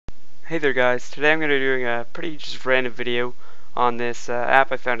Hey there guys, today I'm going to be doing a pretty just random video on this app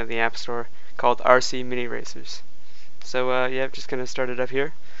I found in the App Store called RC Mini Racers. So yeah, I'm just going to start it up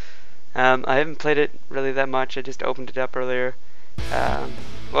here. I haven't played it really that much, I just opened it up earlier.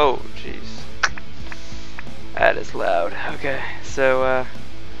 Whoa, jeez. That is loud. Okay, so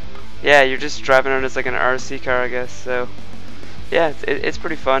yeah, you're just driving around as like an RC car, I guess. So yeah, it's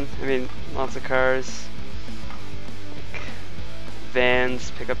pretty fun. I mean, lots of cars.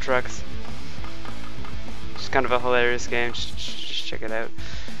 Vans, pickup trucks. Just kind of a hilarious game. Just check it out.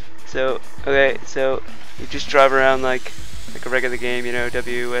 So okay, so you just drive around like a regular game, you know,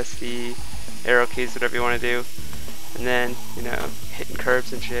 WSD, arrow keys, whatever you want to do, and then you know, hitting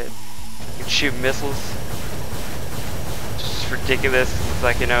curves and shit. You can shoot missiles. Just ridiculous. It's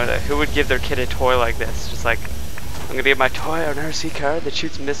like, you know, who would give their kid a toy like this? Just like, I'm gonna give my toy an RC car that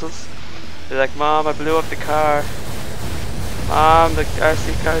shoots missiles. They're like, Mom, I blew up the car. Mom, the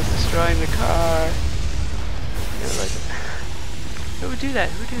RC car is destroying the car. You know, like, who would do that?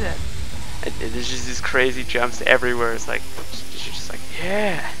 Who would do that? And there's just these crazy jumps everywhere. It's like, you're just like,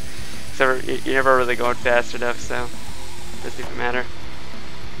 yeah. Except you're never really going fast enough, so it doesn't even matter.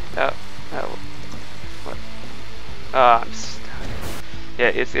 Oh, what? Oh, I'm stuck. Yeah,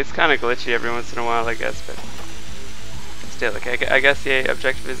 it's kind of glitchy every once in a while, I guess, but still, okay. I guess the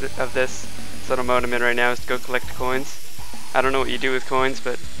objective of this little mode I'm in right now is to go collect coins. I don't know what you do with coins,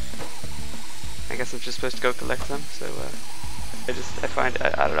 but I guess I'm just supposed to go collect them. So I find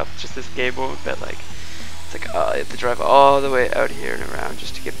I don't know, just this game mode, but like it's like, oh, you have to drive all the way out here and around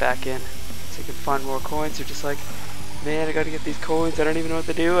just to get back in, so you can find more coins. You're just like, man, I gotta get these coins. I don't even know what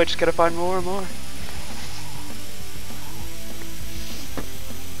to do. I just gotta find more and more.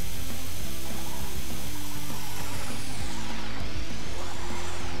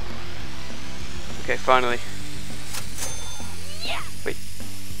 Okay, finally. Wait,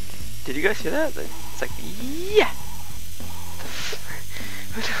 did you guys hear that? It's like, yeah!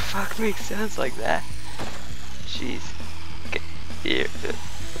 What the fuck makes sounds like that? Jeez. Okay, here.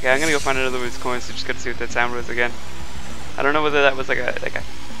 Okay, I'm gonna go find another one of these coins, so just gotta see what that sound was again. I don't know whether that was like a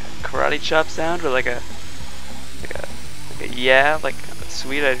karate chop sound or like a yeah, like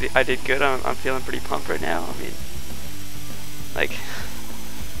sweet, I did good. I'm feeling pretty pumped right now. I mean, like,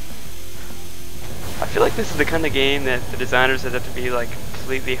 I feel like this is the kind of game that the designers would have to be like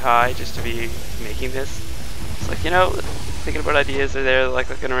completely high just to be making this. It's like, you know, thinking about ideas, they're there like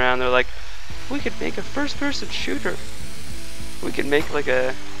looking around, they're like, we could make a first-person shooter. We could make like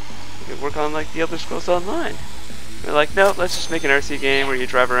we could work on like the Elder Scrolls Online. And they're like, no, let's just make an RC game where you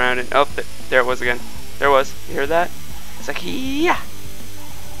drive around and, oh, there it was again. There it was. You heard that? It's like, yeah!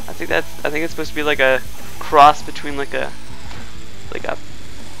 I think it's supposed to be like a cross between like a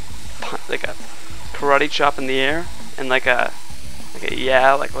karate chop in the air and like a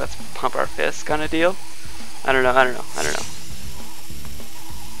yeah, like let's pump our fists kind of deal. I don't know.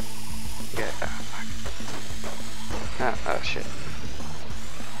 Okay, fuck. Oh shit.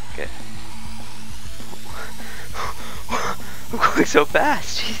 Okay. I'm going so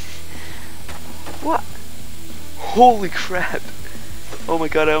fast. Jesus. What? Holy crap! Oh my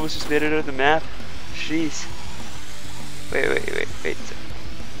god, I almost just made it out of the map. Jeez. Wait.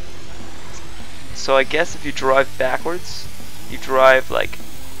 So I guess if you drive backwards, you drive like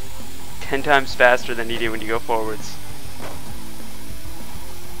 10 times faster than you do when you go forwards.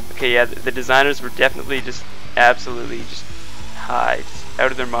 Okay, yeah, the designers were definitely just absolutely just high, just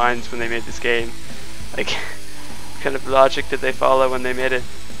out of their minds when they made this game. Like, what kind of logic did they follow when they made it?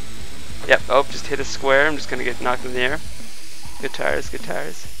 Yep, oh, just hit a square, I'm just gonna get knocked in the air. Good tires.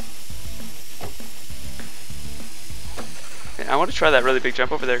 Yeah, I want to try that really big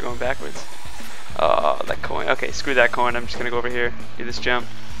jump over there going backwards. Oh, that coin. Okay, screw that coin. I'm just gonna go over here, do this jump.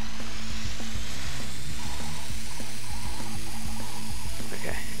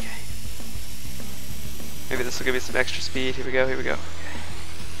 Okay. Maybe this will give me some extra speed. Here we go. Okay.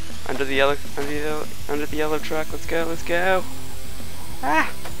 Under the yellow truck. Let's go.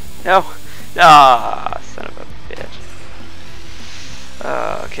 Ah! No! Ah, son of a bitch.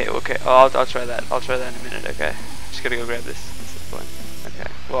 Okay. Oh, I'll try that. I'll try that in a minute. Okay. Just gotta go grab this one.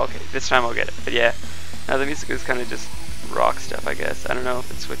 Okay. Well, okay. This time I'll get it. But yeah. Now the music is kind of just rock stuff, I guess. I don't know if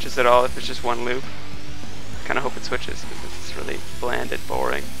it switches at all. If it's just one loop. I kind of hope it switches because it's really bland and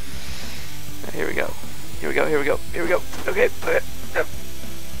boring. Here we go. Okay.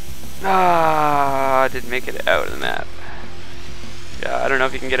 Ah, I didn't make it out of the map. Yeah, I don't know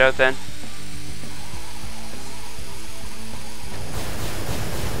if you can get out then.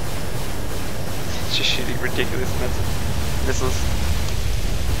 It's just shooting ridiculous missiles.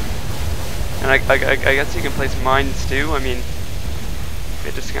 And I guess you can place mines too. I mean,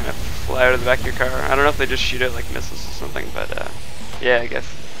 They just kind of fly out of the back of your car. I don't know if they just shoot out like missiles or something, but yeah, I guess.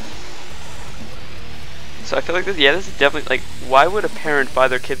 So I feel like this is definitely, like, why would a parent buy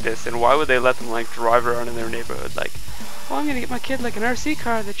their kid this, and why would they let them like drive around in their neighborhood like, well, I'm gonna get my kid like an RC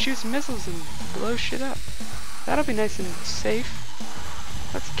car that shoots missiles and blows shit up. That'll be nice and safe.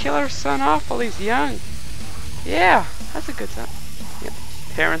 Let's kill our son off while he's young. Yeah, that's a good son. Yeah.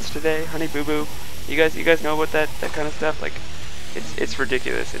 Parents today, honey boo boo. You guys know about that kind of stuff? Like, it's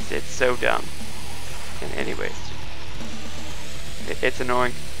ridiculous. It's so dumb. And anyways, it's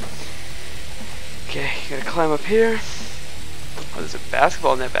annoying. Okay, gotta climb up here. Oh, there's a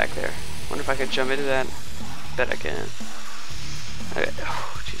basketball net back there. Wonder if I can jump into that. Bet I can. Okay.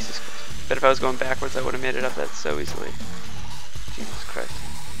 Oh, Jesus Christ. Bet if I was going backwards, I would have made it up that so easily. Jesus Christ.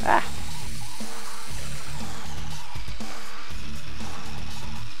 Ah!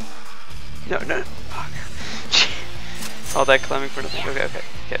 No. Fuck. All that climbing for nothing. Okay.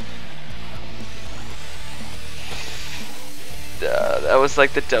 That was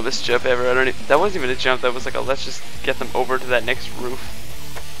like the dumbest jump ever. That wasn't even a jump. That was like a let's just get them over to that next roof.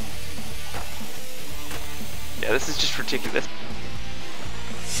 Yeah, this is just ridiculous.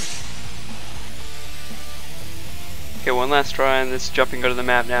 Okay, one last try on this jumping go to the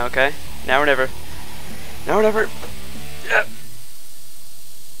map now, okay? Now or never. Now or never. Yeah.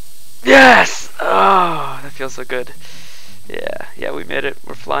 Yes! Oh, that feels so good. Yeah, we made it.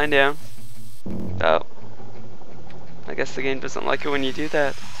 We're flying down. Oh. I guess the game doesn't like it when you do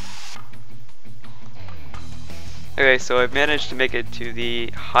that. Okay, so I've managed to make it to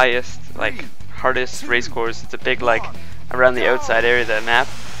the highest, like, hardest race course. It's a big, like, around the outside area of the map.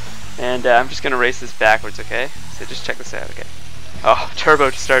 And I'm just gonna race this backwards, okay? So just check this out, okay? Oh,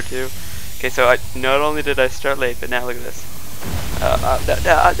 turbo to start too. Okay, so not only did I start late, but now look at this. Okay,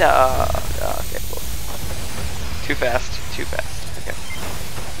 cool. Too fast. Okay.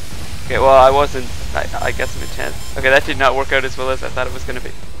 Okay, well, I wasn't. I guess I'm in 10th. Okay, that did not work out as well as I thought it was gonna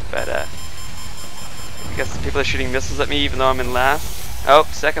be. But I guess people are shooting missiles at me even though I'm in last. Oh,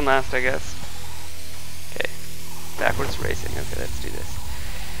 second last, I guess. Okay, backwards racing. Okay, let's do this.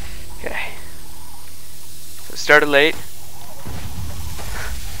 Okay. So started late.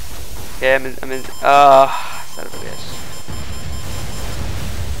 Okay, I'm in. Son of a bitch.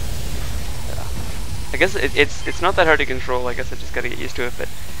 I guess it's not that hard to control. I guess I just gotta get used to it. But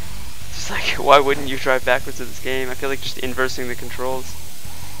it's just like, why wouldn't you drive backwards in this game? I feel like just inversing the controls.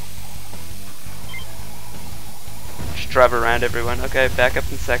 Just drive around everyone. Okay, back up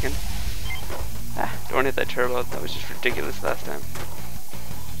in second. Don't hit that turbo. That was just ridiculous last time.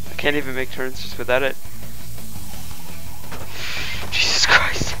 I can't even make turns just without it. Jesus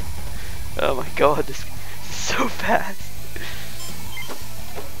Christ. Oh my god, this is so fast.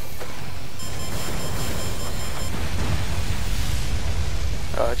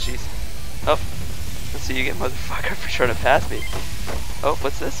 Oh jeez. Oh. Let's see you get, motherfucker, for trying to pass me. Oh,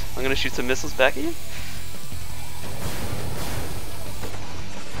 what's this? I'm gonna shoot some missiles back at you?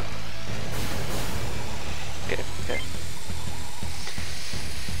 Okay.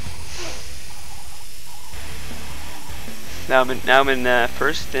 Now I'm in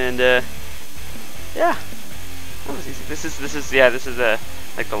first, and yeah, that was easy. This is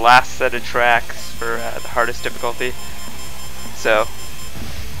like the last set of tracks for the hardest difficulty. So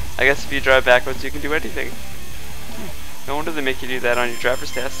I guess if you drive backwards, you can do anything. No wonder they make you do that on your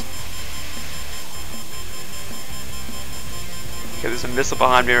driver's test. Okay, there's a missile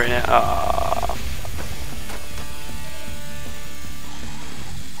behind me right now. Oh.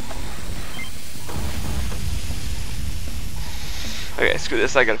 Okay, screw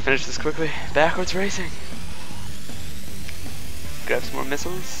this, I gotta finish this quickly. Backwards racing. Grab some more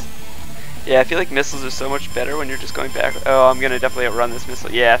missiles. Yeah, I feel like missiles are so much better when you're just going back. Oh, I'm gonna definitely outrun this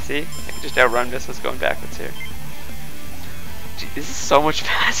missile. Yeah, see? I can just outrun missiles going backwards here. Gee, this is so much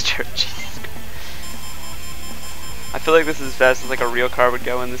faster. Jesus Christ. I feel like this is as fast as like a real car would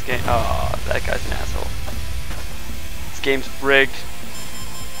go in this game. Oh, that guy's an asshole. This game's rigged.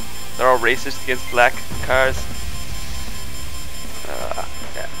 They're all racist against black cars.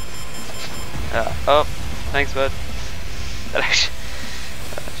 Yeah. Oh, thanks, bud. That actually.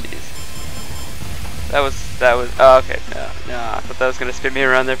 Oh, jeez. That was. Oh, okay. No. I thought that was gonna spin me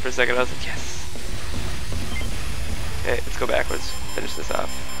around there for a second. I was like, yes. Okay, let's go backwards. Finish this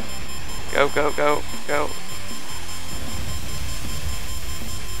off. Go.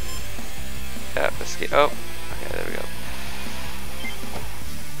 Yeah, escape. Oh, okay, there we go.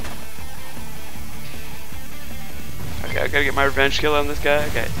 Okay, I gotta get my revenge kill on this guy.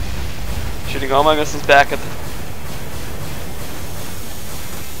 Okay. Shooting all my missiles back at the...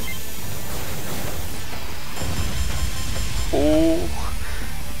 Oh.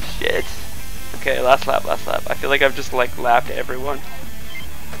 Okay, last lap, last lap. I feel like I've just like lapped everyone.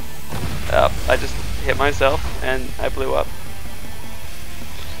 I just hit myself and I blew up.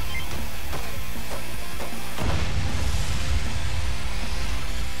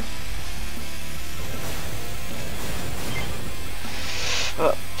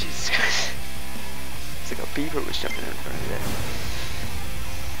 Oh, Jesus Christ. It's like a beaver was jumping in front of me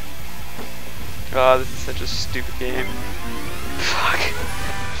there. Oh, this is such a stupid game. Fuck.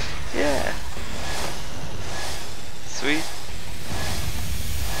 Yeah. Sweet.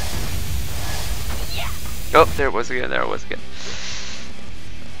 Oh, there it was again, there it was again.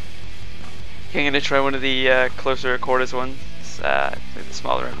 Okay, I'm gonna try one of the closer quarters ones, like the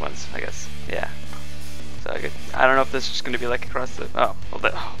smaller end ones, I guess. Yeah. So I don't know if this is just gonna be like across the, oh, well,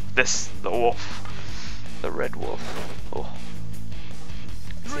 the wolf. The red wolf. Oh.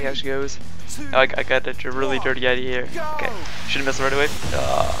 See how she goes. Oh, I got a really dirty idea here. Okay, shouldn't miss right away.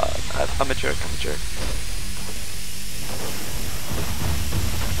 I'm a jerk, I'm a jerk.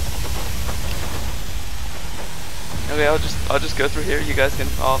 Okay, I'll just go through here. You guys can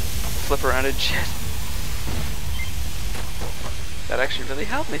all flip around and shit. That actually really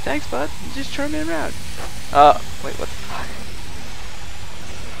helped me. Thanks, bud. You just turned me around. Wait, what the fuck?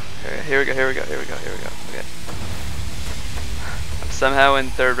 Here we go. Okay. I'm somehow in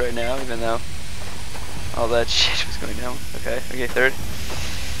third right now, even though all that shit was going down. Okay, third.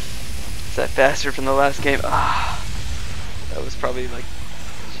 Is that faster from the last game? Ah, that was probably like.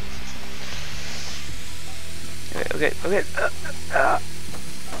 Okay. You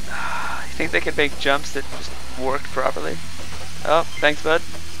think they could make jumps that just worked properly? Oh, thanks, bud.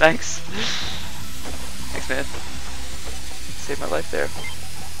 Thanks. Thanks, man. Saved my life there.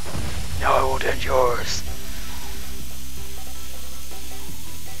 No, I won't end yours.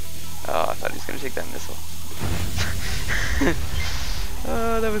 Oh, I thought he was gonna take that missile.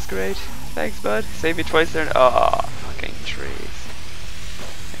 Oh, that was great. Thanks, bud. Saved me twice there. Oh, fucking trees.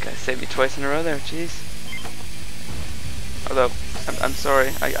 That guy saved me twice in a row there. Jeez. Although, I'm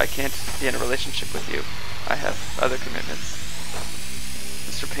sorry, I can't be in a relationship with you. I have other commitments.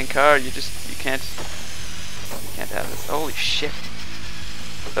 Mr. Pinkar, you can't have this. Holy shit.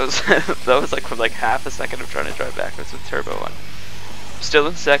 That was like from like half a second of trying to drive backwards with turbo on. Still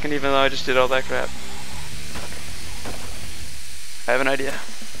in second even though I just did all that crap. Okay. I have an idea.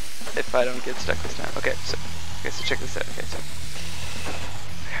 If I don't get stuck this time. Okay, so check this out. Okay,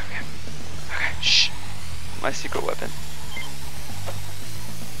 shh. My secret weapon.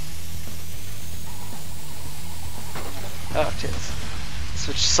 Oh, jeez.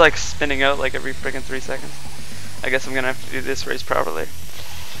 So it's just like spinning out like every friggin' 3 seconds. I guess I'm gonna have to do this race properly.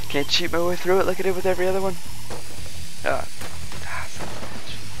 Can't cheat my way through it like I did with every other one. Son of a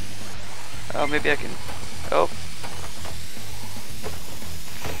bitch. Oh, maybe I can. Oh.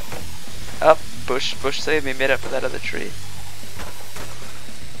 Oh, Bush saved me, made up for that other tree.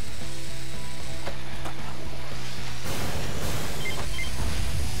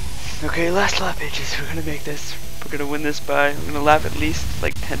 Okay, last lap, bitches. We're gonna make this. We're gonna win this by, we're gonna lap at least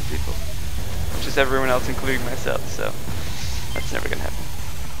like 10 people. Which is everyone else, including myself, so that's never gonna happen.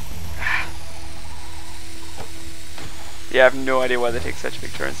 Yeah, I have no idea why they take such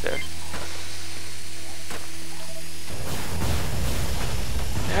big turns there.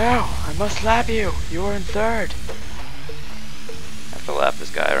 No, I must lap you. You are in third. I have to lap this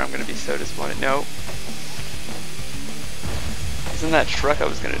guy or I'm gonna be so disappointed. No. He's in that truck I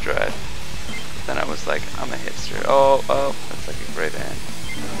was gonna drive. Then I was like, I'm a hipster. Oh, that's like a great van.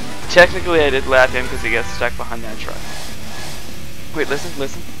 Technically I did lap him because he gets stuck behind that truck. Wait, listen.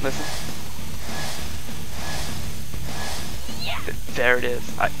 There it is.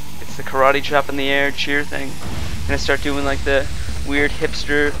 It's the karate chop in the air cheer thing. I'm gonna start doing like the weird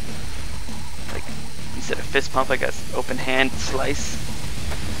hipster, like instead of fist pump, I guess open hand slice.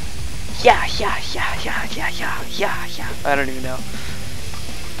 Yeah. I don't even know.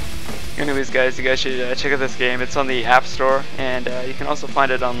 Anyways, guys, you guys should check out this game. It's on the App Store, and you can also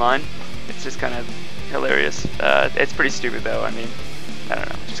find it online. It's just kind of hilarious. It's pretty stupid though. I mean, I don't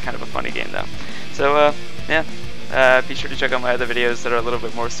know, just kind of a funny game though. So yeah. Be sure to check out my other videos that are a little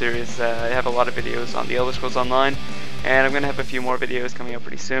bit more serious. I have a lot of videos on the Elder Scrolls Online, and I'm going to have a few more videos coming up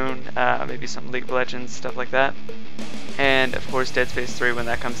pretty soon. Maybe some League of Legends, stuff like that. And of course Dead Space 3 when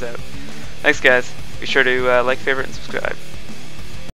that comes out. Thanks guys. Be sure to like, favorite, and subscribe.